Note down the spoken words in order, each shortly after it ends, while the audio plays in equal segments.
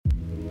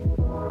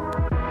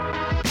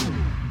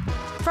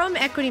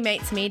From Equity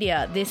Mates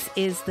Media, this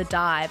is The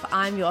Dive.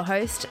 I'm your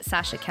host,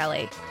 Sasha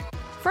Kelly.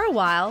 For a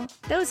while,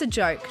 there was a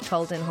joke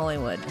told in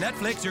Hollywood.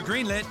 Netflix, you're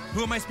greenlit.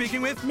 Who am I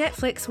speaking with?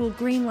 Netflix will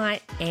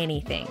greenlight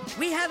anything.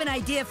 We have an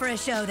idea for a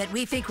show that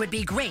we think would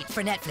be great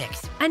for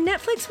Netflix. And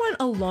Netflix weren't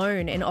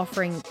alone in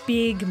offering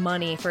big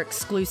money for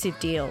exclusive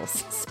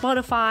deals.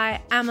 Spotify,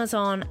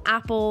 Amazon,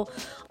 Apple,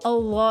 a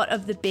lot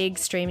of the big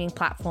streaming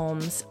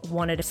platforms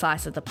wanted a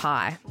slice of the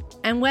pie.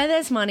 And where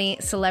there's money,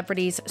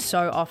 celebrities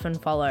so often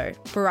follow.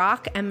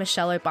 Barack and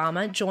Michelle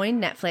Obama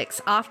joined Netflix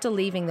after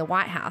leaving the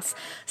White House,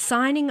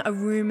 signing a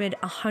rumoured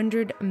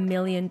 $100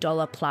 million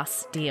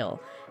plus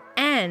deal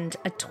and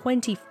a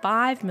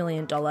 $25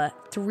 million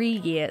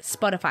 3-year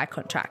Spotify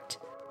contract.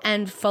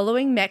 And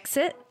following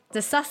Brexit,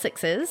 the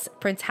Sussexes,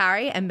 Prince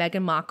Harry and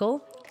Meghan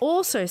Markle,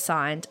 also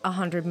signed a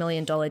 $100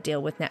 million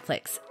deal with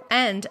Netflix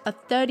and a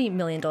 $30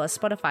 million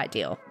Spotify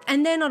deal.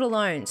 And they're not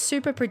alone.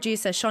 Super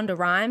producer Shonda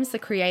Rhimes, the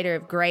creator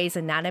of Grey's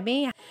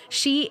Anatomy,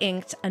 she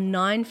inked a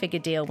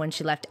 9-figure deal when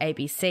she left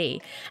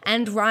ABC.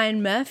 And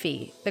Ryan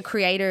Murphy, the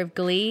creator of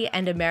Glee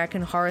and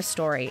American Horror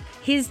Story,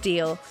 his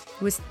deal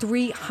was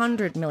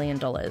 $300 million.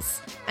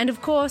 And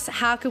of course,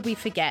 how could we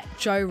forget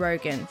Joe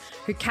Rogan,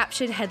 who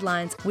captured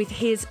headlines with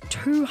his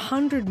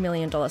 $200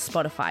 million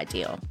Spotify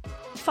deal.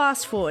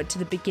 Fast forward to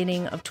the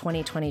beginning of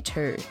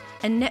 2022,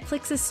 and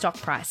Netflix's stock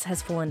price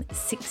has fallen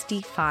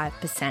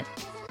 65%.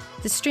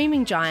 The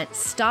streaming giant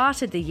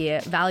started the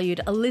year valued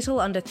a little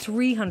under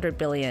 $300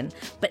 billion,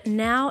 but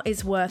now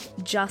is worth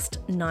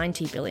just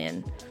 $90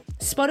 billion.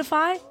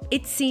 Spotify,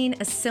 it's seen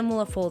a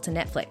similar fall to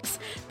Netflix.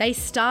 They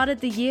started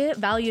the year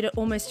valued at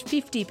almost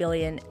 $50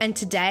 billion, and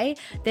today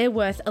they're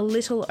worth a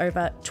little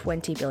over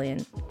 $20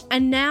 billion.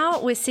 And now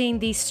we're seeing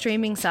these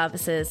streaming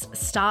services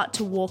start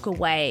to walk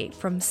away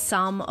from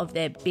some of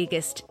their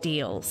biggest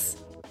deals.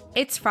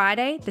 It's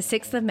Friday, the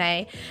 6th of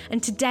May,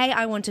 and today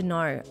I want to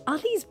know, are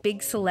these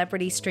big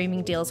celebrity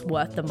streaming deals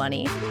worth the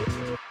money?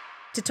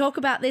 To talk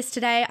about this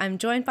today, I'm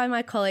joined by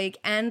my colleague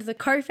and the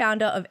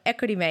co-founder of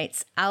Equity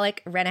Mates,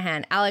 Alec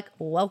Renahan. Alec,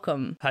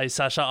 welcome. Hey,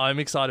 Sasha, I'm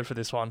excited for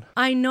this one.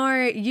 I know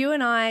you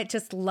and I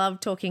just love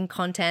talking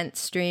content,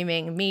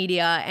 streaming,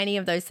 media, any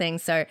of those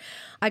things. So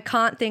I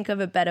can't think of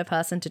a better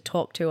person to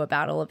talk to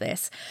about all of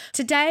this.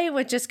 Today,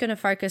 we're just going to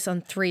focus on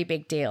 3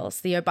 big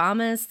deals, the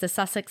Obamas, the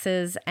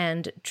Sussexes,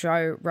 and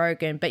Joe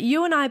Rogan. But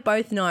you and I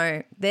both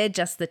know they're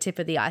just the tip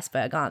of the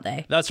iceberg, aren't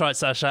they? That's right,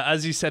 Sasha.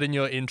 As you said in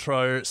your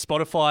intro,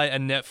 Spotify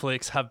and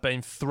Netflix have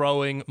been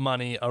throwing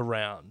money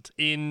around.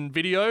 In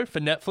video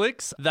for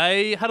Netflix,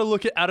 they had a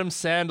look at Adam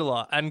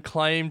Sandler and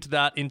claimed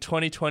that in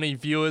 2020,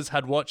 viewers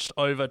had watched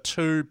over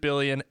 2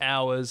 billion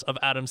hours of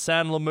Adam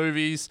Sandler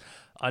movies.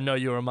 I know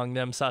you're among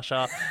them,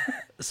 Sasha.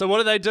 So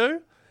what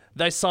do?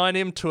 They sign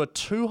him to a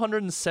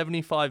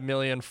 $275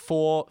 million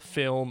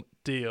 4-film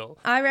deal.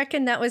 I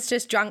reckon that was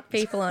just drunk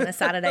people on a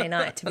Saturday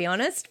night, to be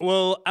honest.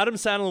 Well, Adam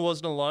Sandler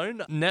wasn't alone.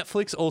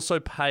 Netflix also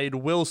paid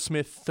Will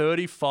Smith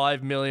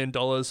 $35 million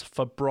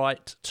for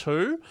Bright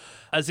 2,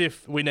 as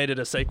if we needed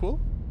a sequel.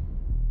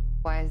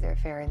 Why is there a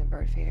fairy in the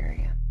bird feeder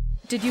again?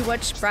 Did you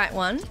watch Bright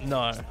 1?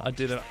 No, I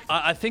didn't.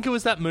 I think it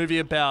was that movie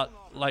about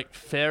like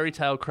fairy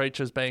tale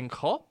creatures being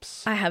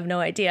cops. I have no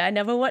idea. I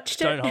never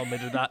watched it. Don't hold me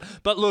to that.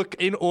 But look,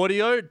 in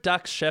audio,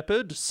 Dax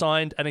Shepard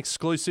signed an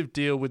exclusive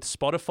deal with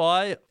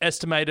Spotify,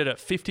 estimated at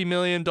 $50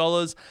 million.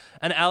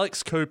 And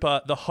Alex Cooper,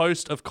 the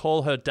host of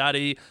Call Her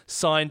Daddy,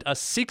 signed a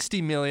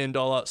 $60 million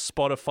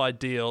Spotify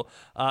deal,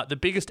 the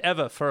biggest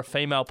ever for a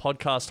female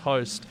podcast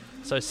host.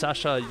 So,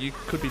 Sasha, you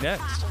could be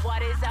next.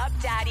 What is up,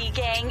 Daddy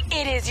Gang?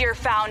 It is your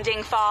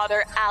founding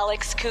father,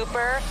 Alex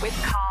Cooper, with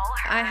Call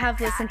Her I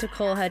have listened to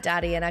Call Her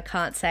Daddy, and I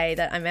can't say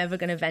that I'm ever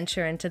going to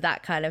venture into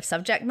that kind of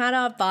subject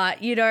matter,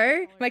 but, you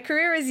know, my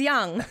career is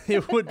young.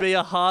 It would be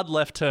a hard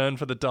left turn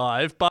for the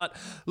dive. But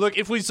look,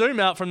 if we zoom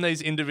out from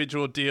these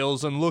individual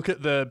deals and look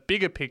at the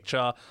bigger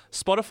picture,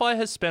 Spotify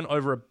has spent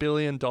over $1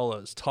 billion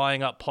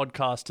tying up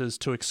podcasters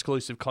to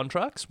exclusive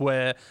contracts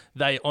where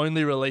they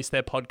only release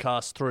their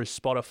podcasts through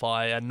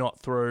Spotify and not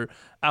through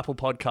Apple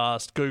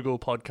Podcast, Google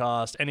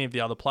Podcast, any of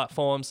the other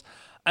platforms.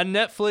 And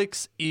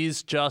Netflix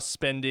is just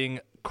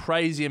spending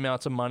crazy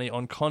amounts of money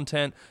on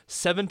content.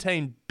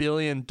 $17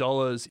 billion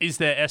is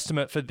their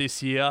estimate for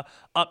this year,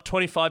 up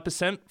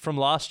 25% from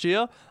last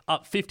year,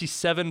 up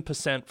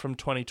 57% from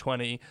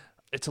 2020.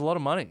 It's a lot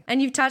of money.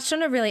 And you've touched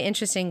on a really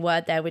interesting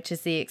word there, which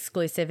is the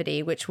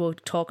exclusivity, which we'll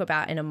talk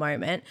about in a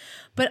moment.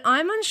 But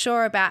I'm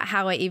unsure about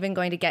how we're even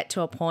going to get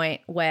to a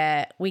point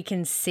where we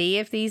can see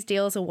if these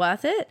deals are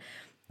worth it.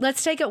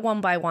 Let's take it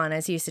one by one,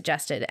 as you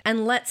suggested,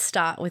 and let's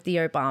start with the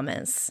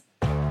Obamas.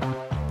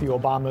 The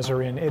Obamas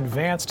are in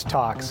advanced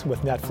talks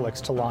with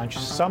Netflix to launch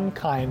some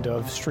kind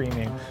of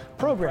streaming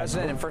program.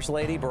 President and First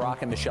Lady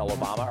Barack and Michelle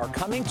Obama are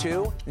coming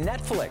to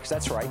Netflix.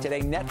 That's right. Today,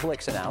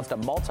 Netflix announced a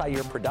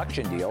multi-year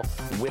production deal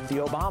with the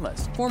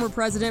Obamas. Former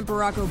President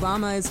Barack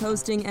Obama is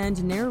hosting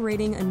and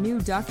narrating a new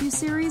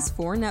docuseries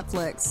for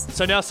Netflix.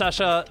 So now,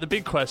 Sasha, the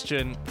big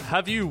question,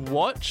 have you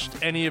watched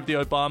any of the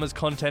Obamas'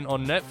 content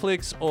on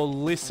Netflix or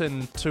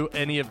listened to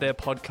any of their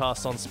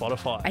podcasts on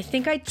Spotify? I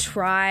think I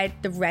tried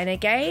The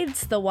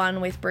Renegades, the one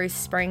with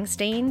Bruce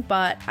Springsteen,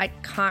 but I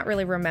can't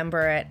really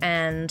remember it,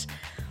 and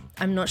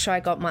I'm not sure I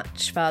got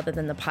much further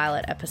than the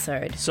pilot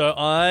episode. So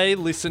I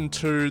listened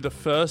to the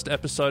first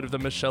episode of the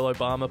Michelle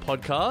Obama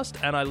podcast,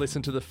 and I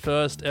listened to the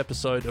first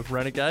episode of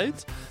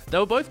Renegades. They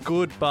were both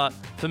good, but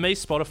for me,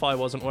 Spotify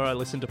wasn't where I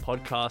listened to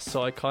podcasts,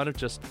 so I kind of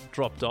just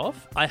dropped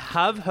off. I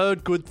have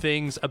heard good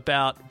things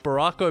about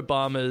Barack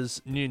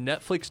Obama's new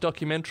Netflix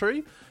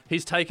documentary.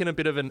 He's taken a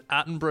bit of an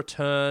Attenborough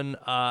turn,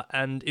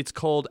 and it's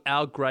called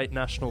Our Great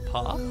National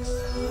Parks.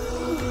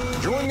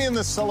 Join me in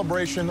this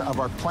celebration of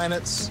our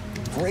planet's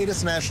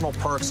greatest national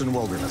parks and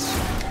wilderness.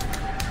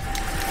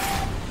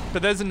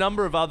 But there's a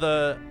number of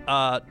other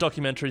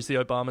documentaries the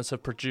Obamas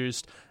have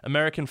produced.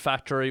 American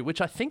Factory, which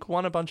I think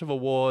won a bunch of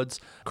awards.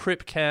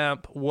 Crip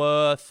Camp,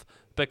 Worth,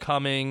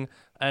 Becoming,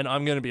 and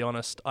I'm going to be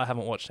honest, I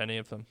haven't watched any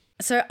of them.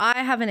 So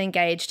I haven't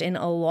engaged in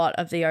a lot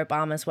of the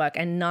Obamas' work,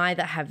 and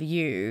neither have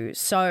you.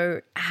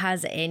 So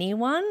has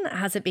anyone?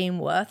 Has it been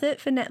worth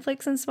it for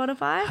Netflix and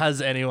Spotify? Has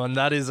anyone?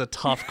 That is a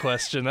tough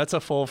question. That's a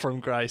fall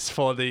from grace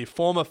for the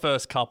former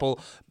first couple.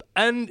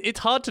 And it's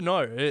hard to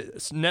know.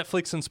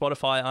 Netflix and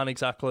Spotify aren't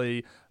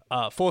exactly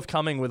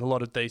forthcoming with a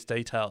lot of these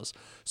details.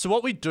 So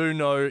what we do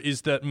know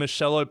is that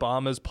Michelle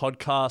Obama's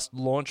podcast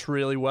launched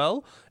really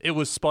well. It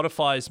was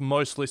Spotify's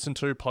most listened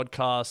to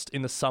podcast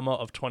in the summer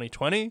of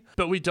 2020,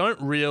 but we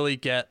don't really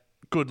get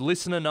good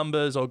listener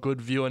numbers or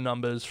good viewer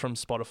numbers from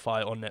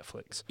Spotify or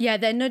Netflix. Yeah,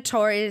 they're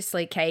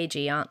notoriously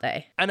cagey, aren't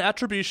they? And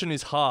attribution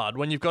is hard.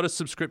 When you've got a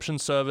subscription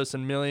service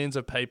and millions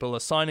of people are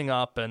signing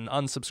up and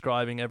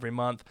unsubscribing every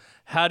month,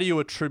 how do you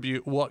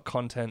attribute what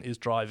content is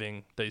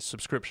driving these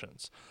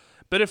subscriptions?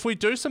 But if we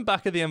do some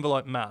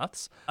back-of-the-envelope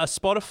maths, a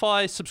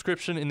Spotify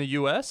subscription in the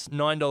US,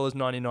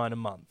 $9.99 a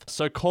month.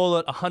 So call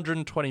it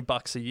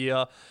 $120 a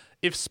year.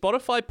 If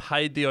Spotify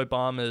paid the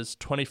Obamas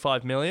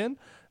 $25 million,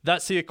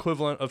 that's the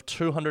equivalent of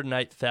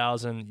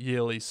 208,000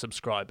 yearly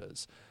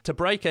subscribers. To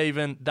break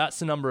even, that's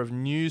the number of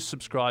new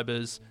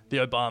subscribers the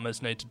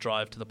Obamas need to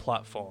drive to the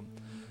platform.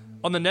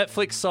 On the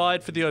Netflix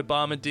side for the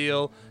Obama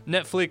deal,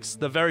 Netflix,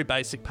 the very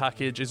basic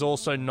package, is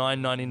also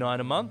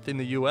 $9.99 a month in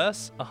the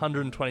US,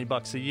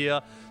 $120 a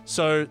year.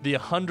 So the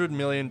 $100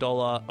 million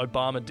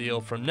Obama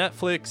deal from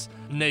Netflix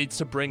needs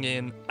to bring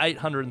in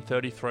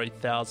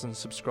 833,000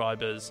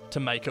 subscribers to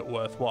make it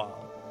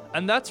worthwhile.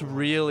 And that's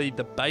really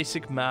the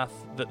basic math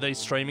that these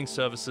streaming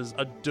services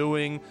are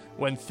doing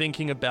when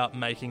thinking about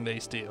making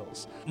these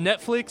deals.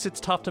 Netflix, it's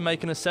tough to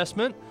make an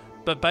assessment,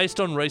 but based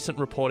on recent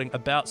reporting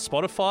about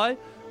Spotify,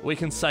 we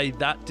can say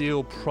that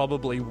deal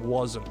probably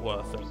wasn't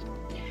worth it.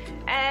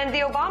 And the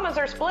Obamas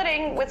are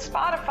splitting with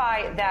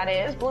Spotify, that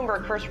is.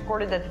 Bloomberg first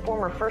reported that the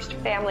former First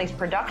Family's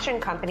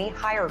production company,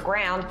 Higher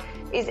Ground,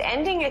 is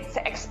ending its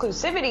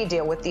exclusivity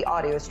deal with the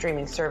audio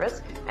streaming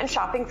service and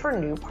shopping for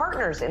new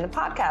partners in the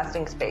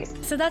podcasting space.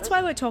 So that's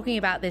why we're talking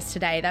about this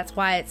today. That's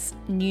why it's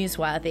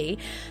newsworthy.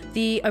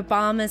 The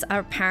Obamas are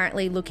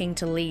apparently looking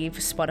to leave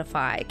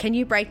Spotify. Can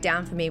you break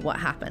down for me what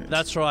happened?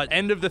 That's right.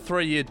 End of the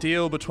 3-year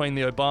deal between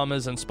the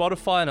Obamas and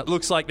Spotify, and it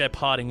looks like they're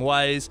parting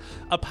ways.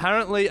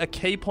 Apparently, a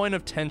key point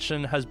of tension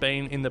has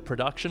been in the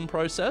production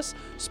process.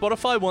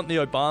 Spotify want the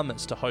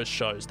Obamas to host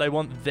shows. They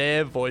want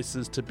their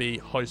voices to be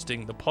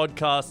hosting the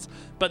podcasts,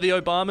 but the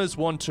Obamas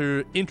want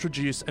to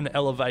introduce and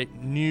elevate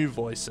new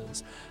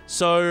voices.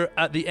 So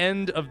at the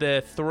end of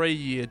their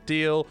 3-year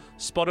deal,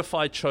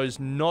 Spotify chose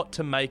not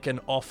to make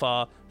an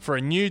offer for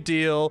a new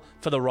deal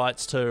for the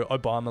rights to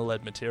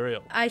Obama-led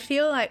material. I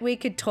feel like we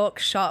could talk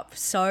shop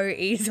so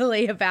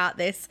easily about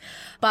this,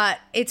 but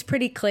it's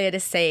pretty clear to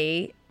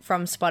see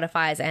from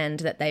Spotify's end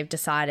that they've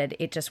decided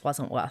it just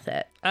wasn't worth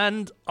it.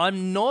 And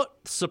I'm not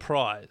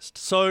surprised.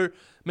 So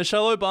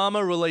Michelle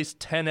Obama released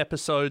 10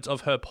 episodes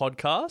of her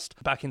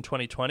podcast back in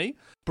 2020.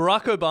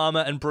 Barack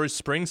Obama and Bruce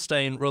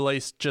Springsteen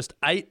released just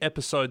 8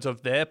 episodes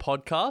of their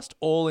podcast,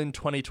 all in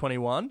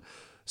 2021.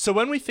 So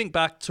when we think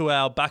back to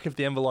our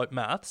back-of-the-envelope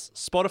maths,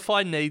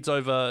 Spotify needs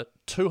over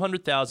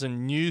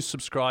 200,000 new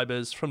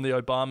subscribers from the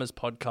Obamas'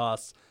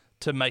 podcasts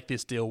to make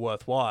this deal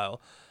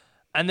worthwhile.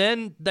 And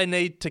then they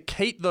need to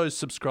keep those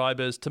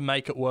subscribers to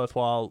make it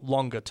worthwhile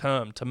longer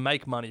term, to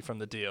make money from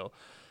the deal.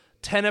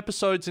 10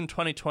 episodes in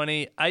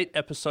 2020, 8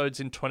 episodes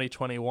in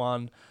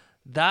 2021.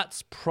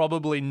 That's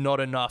probably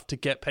not enough to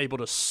get people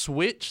to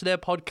switch their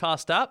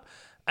podcast app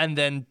and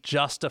then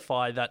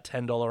justify that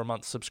 $10 a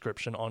month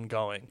subscription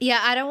ongoing. Yeah,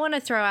 I don't want to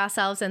throw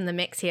ourselves in the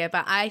mix here,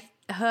 but I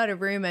heard a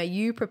rumor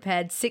you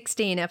prepared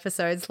 16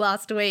 episodes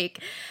last week,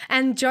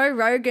 and Joe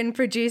Rogan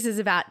produces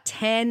about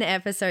 10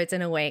 episodes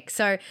in a week.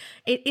 So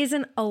it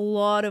isn't a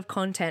lot of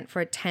content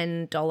for a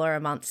 $10 a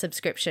month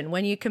subscription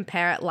when you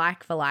compare it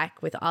like for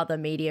like with other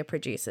media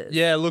producers.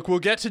 Yeah, look, we'll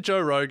get to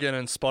Joe Rogan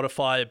and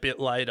Spotify a bit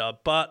later,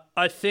 but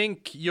I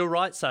think you're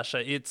right,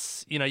 Sasha.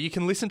 It's, you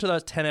can listen to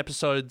those 10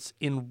 episodes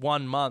in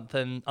 1 month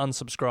and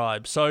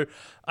unsubscribe. So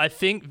I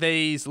think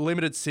these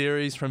limited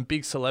series from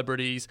big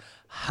celebrities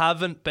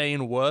haven't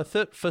been worth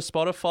it for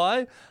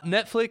Spotify.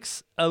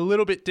 Netflix, a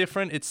little bit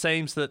different. It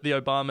seems that the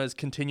Obamas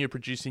continue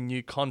producing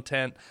new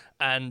content,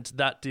 and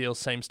that deal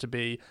seems to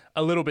be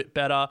a little bit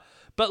better.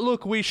 But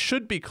look, we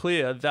should be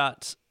clear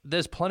that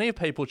there's plenty of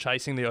people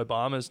chasing the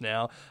Obamas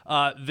now.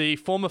 The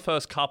former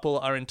first couple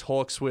are in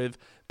talks with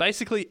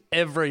basically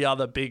every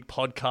other big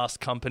podcast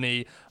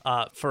company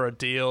for a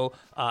deal.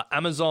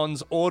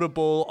 Amazon's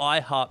Audible,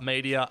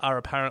 iHeartMedia are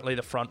apparently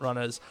the front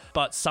runners,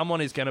 but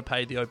someone is going to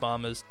pay the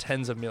Obamas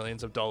tens of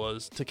millions of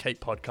dollars to keep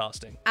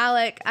podcasting.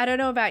 Alec, I don't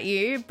know about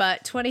you,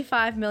 but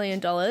 $25 million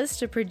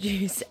to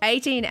produce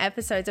 18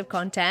 episodes of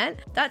content,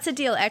 that's a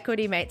deal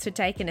equity mates would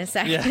take in a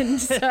second. Yeah.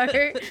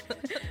 So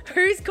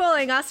who's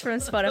calling us from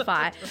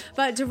Spotify?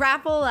 But to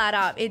wrap all that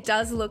up, it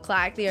does look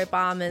like the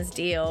Obamas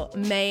deal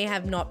may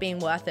have not been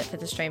worth it for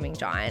the streaming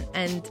giant,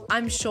 and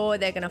I'm sure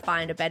they're going to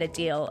find a better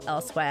deal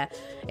elsewhere.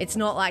 It's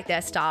not like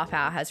their star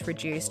power has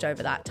reduced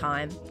over that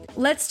time.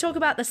 Let's talk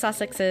about the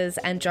Sussexes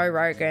and Joe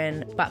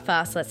Rogan, but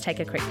first let's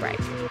take a quick break.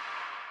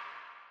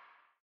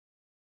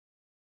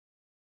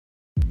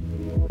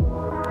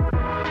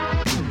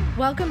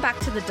 Welcome back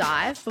to The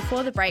Dive.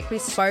 Before the break, we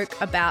spoke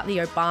about the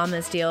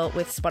Obamas deal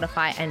with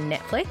Spotify and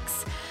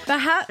Netflix.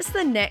 Perhaps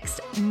the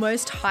next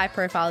most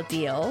high-profile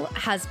deal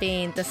has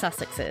been the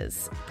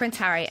Sussexes, Prince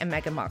Harry and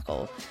Meghan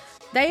Markle.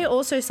 They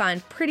also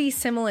signed pretty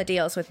similar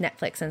deals with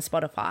Netflix and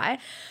Spotify,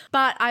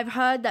 but I've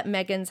heard that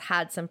Meghan's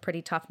had some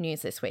pretty tough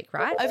news this week,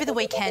 right? Over the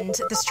weekend,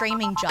 the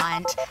streaming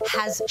giant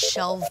has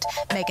shelved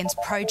Meghan's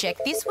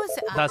project. This was...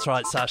 That's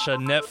right, Sasha.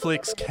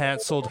 Netflix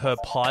cancelled her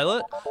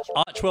pilot.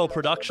 Archwell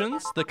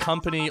Productions, the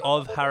company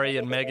of Harry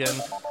and Meghan,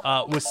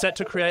 was set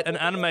to create an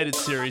animated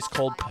series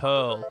called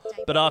Pearl.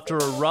 But after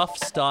a rough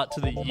start to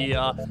the year,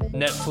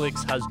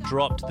 Netflix has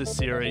dropped the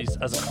series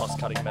as a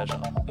cost-cutting measure.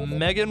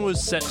 Meghan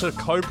was set to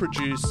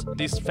co-produce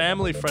this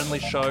family-friendly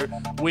show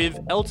with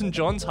Elton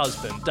John's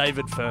husband,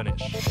 David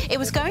Furnish. It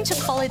was going to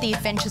follow the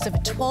adventures of a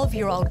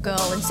 12-year-old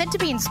girl and said to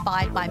be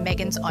inspired by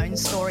Meghan's own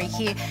story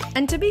here.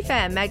 And to be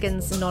fair,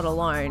 Meghan's not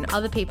alone.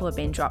 Other people have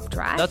been dropped,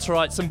 right? That's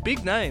right. Some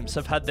big names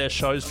have had their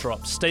shows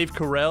dropped. Steve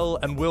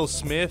Carell and Will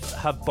Smith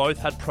have both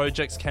had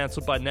projects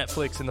cancelled by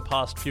Netflix in the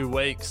past few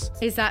weeks.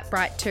 Is that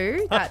Bright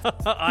too?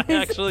 I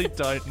actually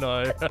don't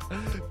know.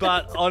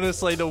 But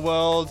honestly, the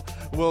world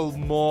will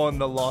mourn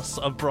the loss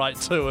of Bright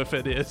 2 if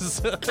it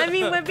is. I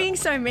mean, we're being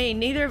so mean.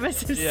 Neither of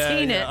us have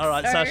seen it. All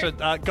right, so...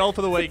 Sasha, goal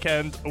for the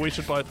weekend. We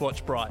should both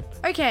watch Bright.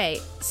 Okay,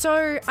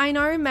 so I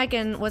know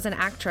Meghan was an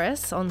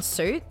actress on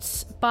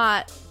Suits,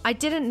 but I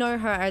didn't know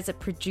her as a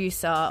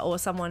producer or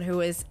someone who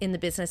was in the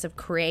business of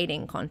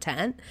creating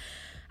content.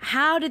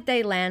 How did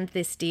they land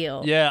this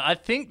deal? Yeah, I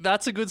think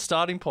that's a good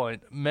starting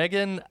point.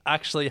 Meghan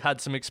actually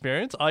had some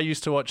experience. I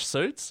used to watch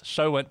Suits.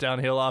 Show went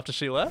downhill after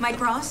she left. Mike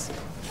Ross,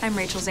 I'm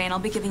Rachel Zane. I'll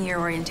be giving you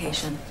your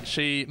orientation.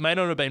 She may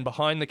not have been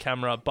behind the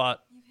camera,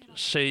 but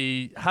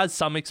she has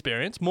some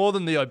experience, more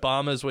than the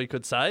Obamas, we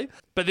could say.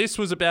 But this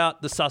was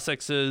about the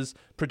Sussexes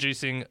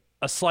producing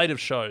a slate of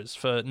shows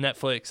for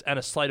Netflix and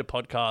a slate of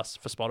podcasts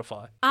for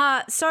Spotify.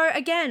 So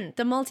again,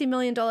 the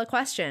multi-million-dollar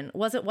question,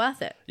 was it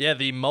worth it? Yeah,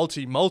 the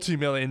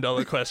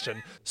multi-million-dollar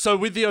question. So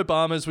with the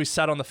Obamas, we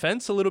sat on the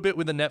fence a little bit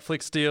with the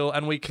Netflix deal,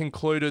 and we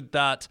concluded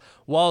that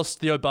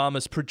whilst the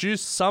Obamas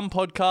produced some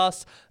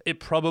podcasts,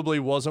 it probably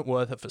wasn't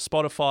worth it for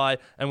Spotify,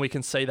 and we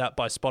can see that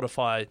by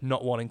Spotify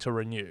not wanting to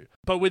renew.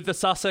 But with the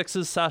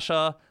Sussexes,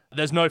 Sasha,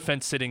 there's no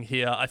fence sitting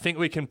here. I think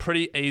we can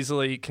pretty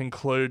easily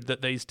conclude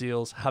that these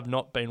deals have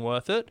not been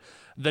worth it.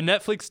 The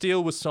Netflix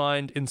deal was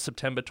signed in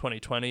September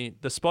 2020.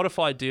 The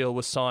Spotify deal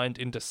was signed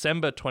in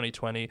December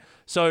 2020.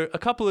 So a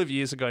couple of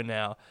years ago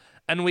now.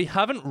 And we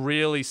haven't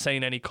really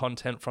seen any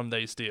content from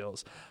these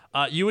deals.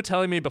 You were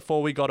telling me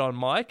before we got on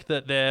mic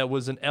that there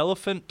was an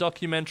elephant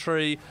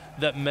documentary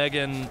that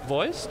Meghan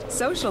voiced.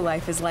 Social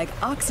life is like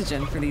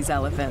oxygen for these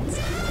elephants.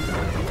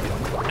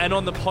 And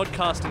on the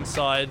podcasting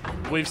side,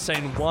 we've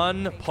seen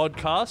one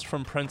podcast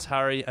from Prince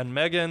Harry and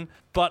Meghan,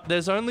 but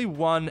there's only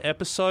one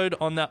episode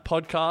on that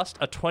podcast,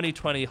 a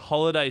 2020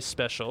 holiday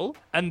special.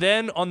 And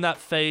then on that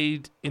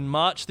feed in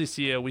March this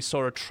year, we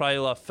saw a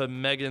trailer for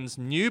Meghan's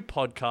new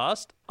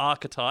podcast,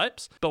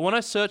 Archetypes, but when I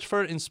searched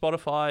for it in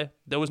Spotify,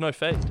 there was no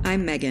feed.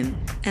 I'm Megan,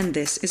 and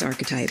this is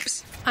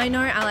Archetypes. I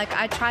know, Alec,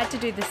 I tried to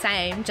do the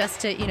same just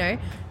to,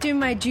 do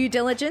my due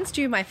diligence,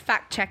 do my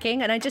fact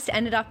checking, and I just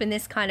ended up in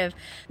this kind of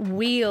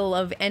wheel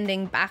of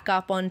ending back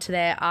up onto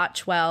their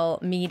Archwell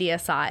media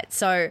site.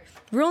 So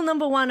rule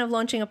number 1 of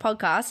launching a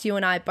podcast, you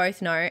and I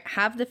both know,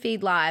 have the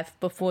feed live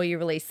before you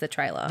release the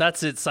trailer.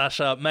 That's it,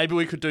 Sasha. Maybe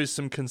we could do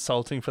some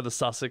consulting for the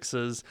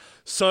Sussexes.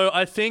 So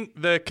I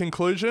think the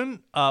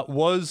conclusion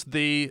was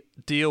the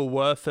deal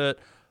worth it?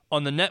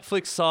 On the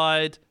Netflix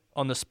side,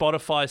 on the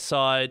Spotify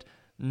side,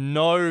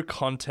 no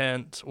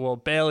content, well,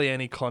 barely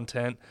any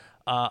content.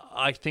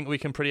 I think we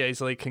can pretty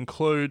easily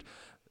conclude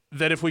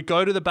that if we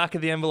go to the back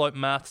of the envelope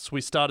maths we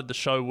started the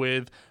show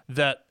with,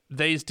 that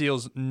these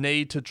deals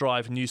need to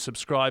drive new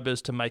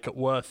subscribers to make it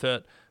worth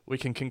it. We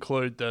can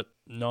conclude that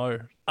no.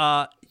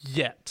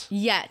 Yet.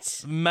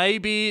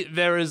 Maybe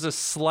there is a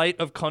slate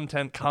of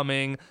content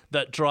coming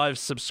that drives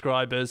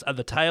subscribers at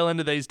the tail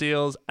end of these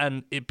deals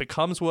and it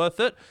becomes worth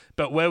it.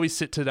 But where we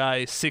sit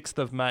today, 6th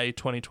of May,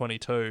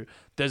 2022,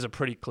 there's a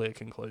pretty clear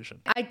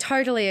conclusion. I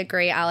totally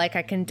agree, Alec.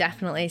 I can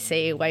definitely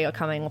see where you're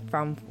coming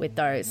from with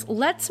those.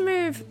 Let's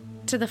move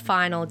to the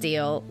final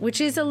deal,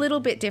 which is a little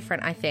bit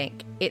different, I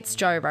think. It's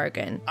Joe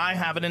Rogan. I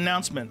have an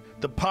announcement.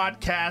 The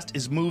podcast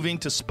is moving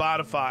to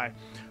Spotify.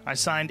 I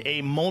signed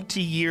a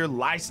multi-year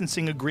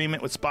licensing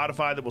agreement with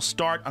Spotify that will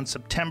start on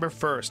September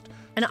 1st.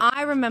 And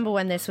I remember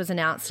when this was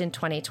announced in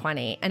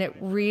 2020, and it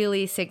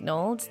really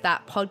signaled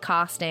that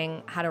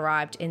podcasting had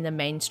arrived in the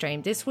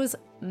mainstream. This was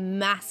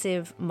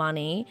massive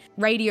money,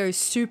 radio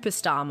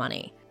superstar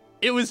money.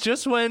 It was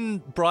just when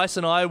Bryce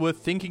and I were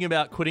thinking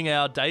about quitting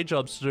our day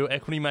jobs to do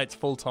Equity Mates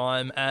full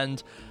time,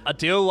 and a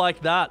deal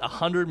like that,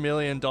 $100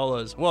 million,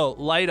 well,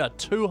 later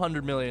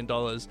 $200 million,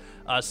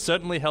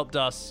 certainly helped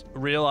us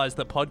realize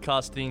that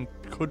podcasting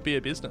could be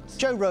a business.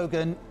 Joe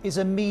Rogan is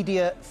a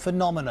media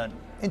phenomenon.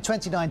 In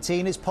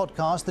 2019, his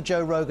podcast, The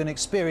Joe Rogan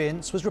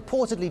Experience, was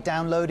reportedly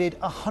downloaded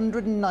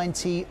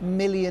 190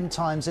 million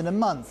times in a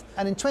month.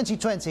 And in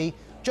 2020,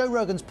 Joe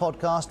Rogan's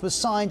podcast was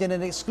signed in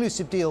an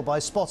exclusive deal by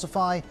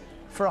Spotify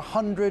for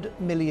 $100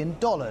 million.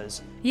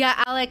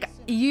 Yeah, Alec,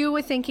 you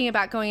were thinking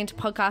about going into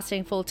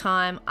podcasting full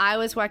time. I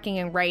was working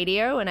in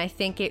radio, and I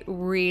think it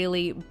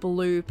really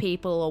blew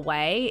people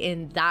away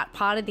in that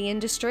part of the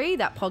industry,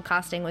 that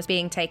podcasting was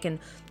being taken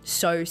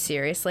so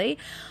seriously.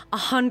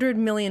 $100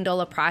 million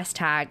price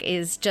tag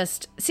is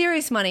just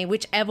serious money,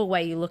 whichever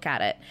way you look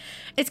at it.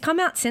 It's come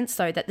out since,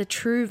 though, that the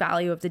true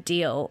value of the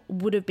deal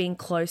would have been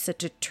closer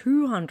to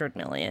 $200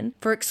 million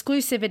for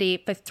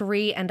exclusivity for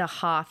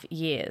 3.5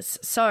 years.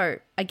 So,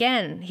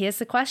 again, here's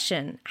the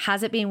question.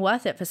 Has it been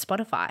worth it for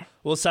Spotify?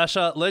 Well,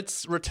 Sasha,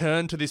 let's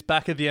return to this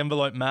back of the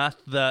envelope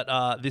math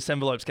that this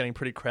envelope's getting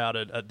pretty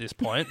crowded at this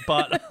point.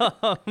 But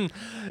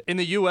in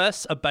the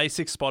US, a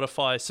basic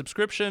Spotify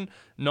subscription,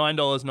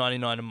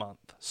 $9.99 a month.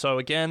 So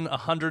again,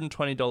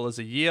 $120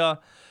 a year.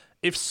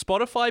 If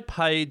Spotify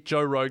paid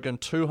Joe Rogan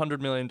 $200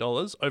 million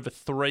over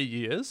 3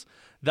 years,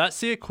 that's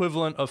the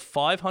equivalent of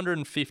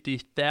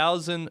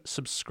 550,000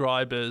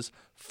 subscribers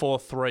for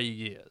 3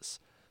 years.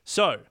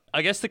 So,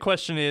 I guess the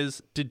question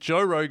is, did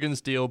Joe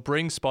Rogan's deal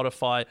bring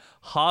Spotify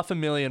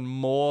 500,000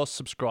 more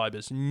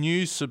subscribers,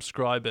 new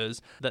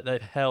subscribers that they've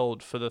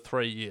held for the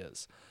 3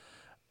 years?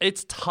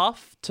 It's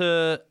tough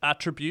to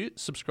attribute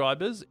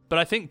subscribers, but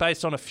I think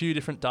based on a few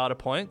different data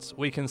points,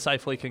 we can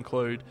safely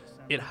conclude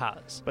it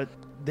has. But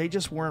they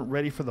just weren't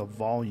ready for the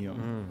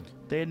volume.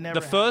 They had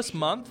never. The first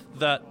month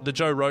that the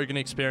Joe Rogan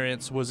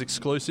Experience was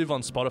exclusive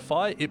on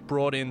Spotify, it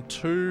brought in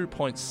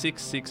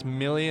 2.66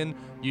 million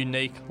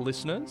unique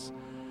listeners.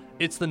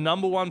 It's the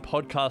number one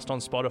podcast on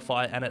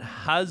Spotify, and it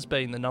has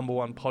been the number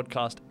one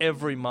podcast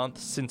every month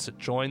since it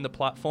joined the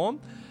platform.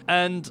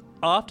 And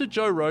after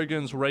Joe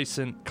Rogan's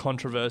recent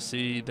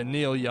controversy, the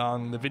Neil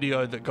Young, the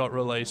video that got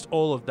released,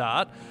 all of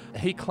that,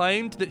 he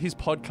claimed that his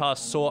podcast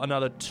saw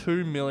another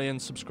 2 million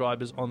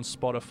subscribers on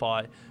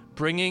Spotify,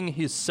 bringing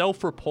his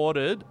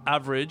self-reported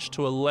average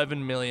to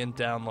 11 million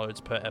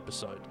downloads per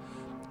episode.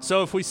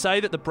 So if we say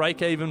that the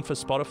break-even for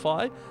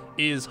Spotify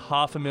is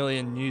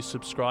 500,000 new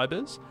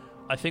subscribers,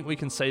 I think we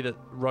can see that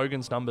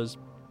Rogan's numbers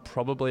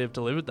probably have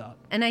delivered that.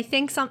 And I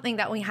think something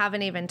that we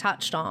haven't even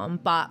touched on,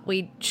 but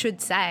we should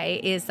say,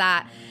 is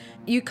that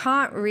you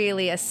can't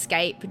really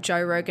escape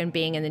Joe Rogan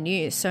being in the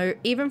news. So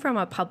even from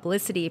a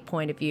publicity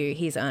point of view,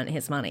 he's earned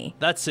his money.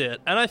 That's it.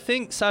 And I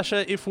think,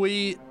 Sasha, if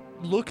we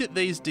look at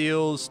these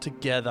deals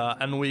together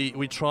and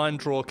we try and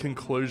draw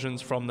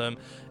conclusions from them,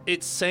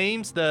 it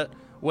seems that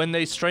when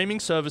these streaming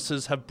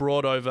services have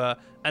brought over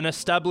an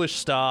established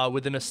star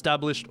with an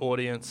established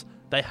audience,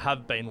 they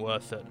have been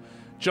worth it.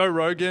 Joe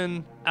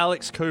Rogan,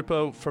 Alex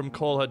Cooper from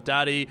Call Her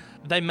Daddy,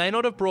 they may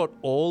not have brought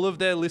all of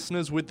their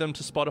listeners with them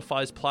to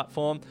Spotify's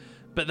platform,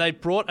 but they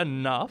brought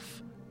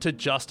enough to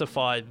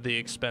justify the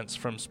expense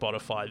from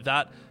Spotify.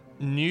 That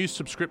new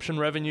subscription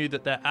revenue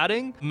that they're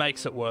adding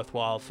makes it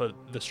worthwhile for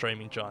the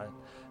streaming giant.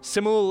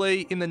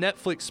 Similarly, in the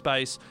Netflix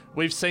space,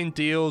 we've seen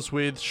deals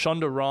with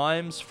Shonda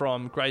Rhimes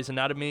from Grey's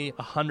Anatomy,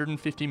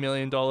 $150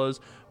 million,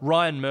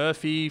 Ryan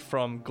Murphy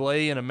from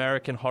Glee and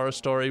American Horror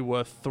Story,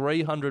 worth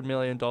 $300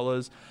 million.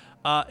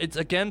 It's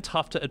again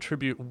tough to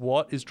attribute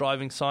what is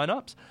driving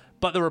signups,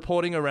 but the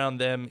reporting around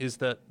them is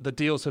that the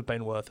deals have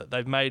been worth it.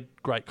 They've made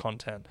great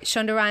content.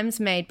 Shonda Rhimes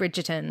made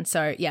Bridgerton,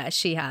 so yeah,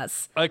 she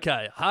has.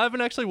 Okay, I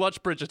haven't actually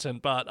watched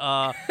Bridgerton, but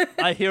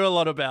I hear a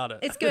lot about it.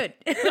 It's good.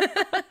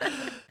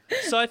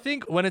 So I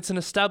think when it's an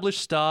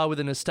established star with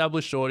an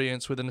established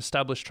audience with an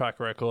established track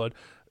record,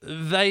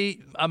 they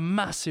are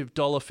massive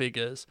dollar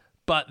figures,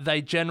 but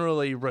they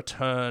generally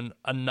return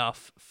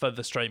enough for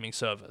the streaming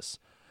service.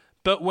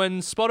 But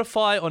when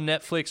Spotify or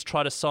Netflix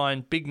try to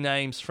sign big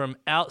names from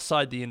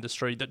outside the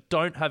industry that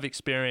don't have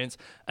experience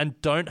and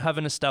don't have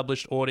an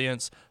established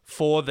audience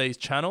for these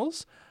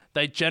channels,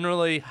 they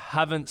generally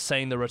haven't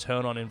seen the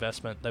return on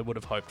investment they would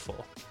have hoped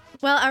for.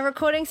 Well, our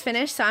recording's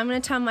finished, so I'm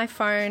going to turn my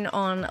phone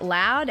on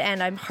loud,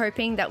 and I'm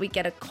hoping that we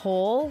get a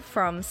call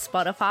from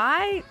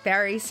Spotify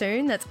very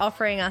soon that's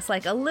offering us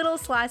like a little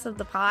slice of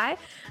the pie.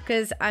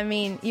 Because, I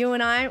mean, you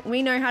and I,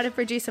 we know how to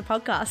produce a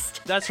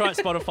podcast. That's right,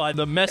 Spotify.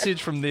 The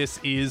message from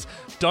this is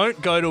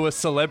don't go to a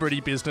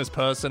celebrity business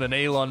person, an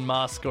Elon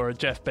Musk or a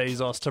Jeff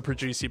Bezos to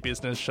produce your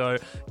business show.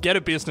 Get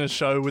a business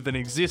show with an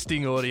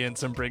existing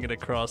audience and bring it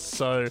across.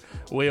 So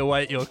we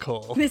await your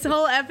call. This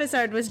whole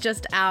episode was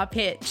just our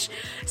pitch.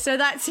 So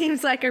that seems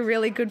like a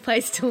really good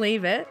place to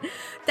leave it.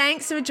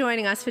 Thanks for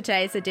joining us for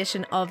today's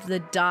edition of The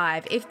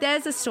Dive. If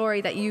there's a story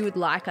that you would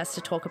like us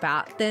to talk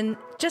about, then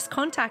just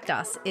contact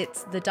us.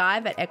 It's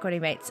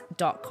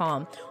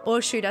thedive@equitymates.com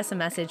or shoot us a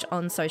message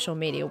on social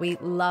media. We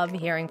love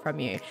hearing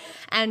from you.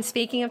 And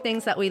speaking of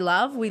things that we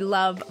love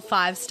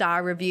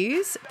 5-star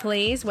reviews.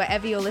 Please,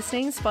 wherever you're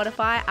listening,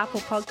 Spotify, Apple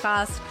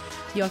Podcasts,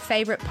 your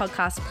favorite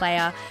podcast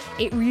player.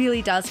 It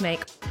really does make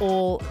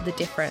all the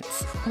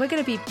difference. We're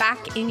going to be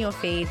back in your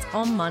feeds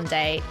on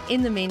Monday.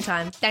 In the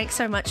meantime, thanks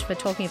so much for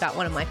talking about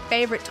one of my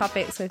favorite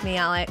topics with me,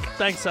 Alec.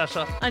 Thanks,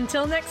 Sasha.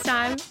 Until next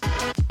time.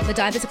 The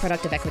Dive is a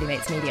product of Equity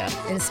Mates Media.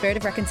 In the spirit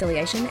of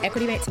reconciliation,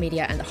 Equity Mates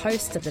Media and the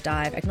hosts of The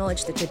Dive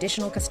acknowledge the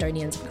traditional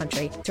custodians of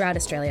country throughout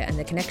Australia and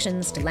their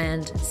connections to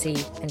land, sea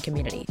and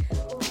community.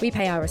 We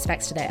pay our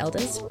respects to their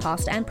elders,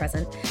 past and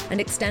present,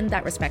 and extend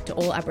that respect to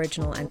all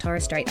Aboriginal and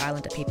Torres Strait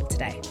Islander people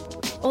today.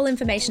 All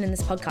information in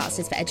this podcast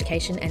is for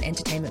education and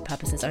entertainment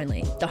purposes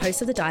only. The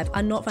hosts of The Dive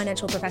are not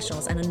financial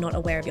professionals and are not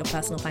aware of your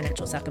personal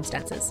financial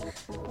circumstances.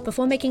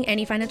 Before making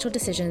any financial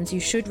decisions, you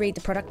should read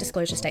the product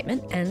disclosure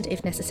statement and,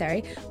 if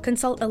necessary,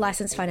 consult a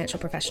licensed financial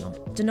professional.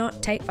 Do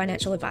not take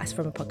financial advice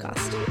from a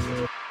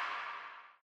podcast.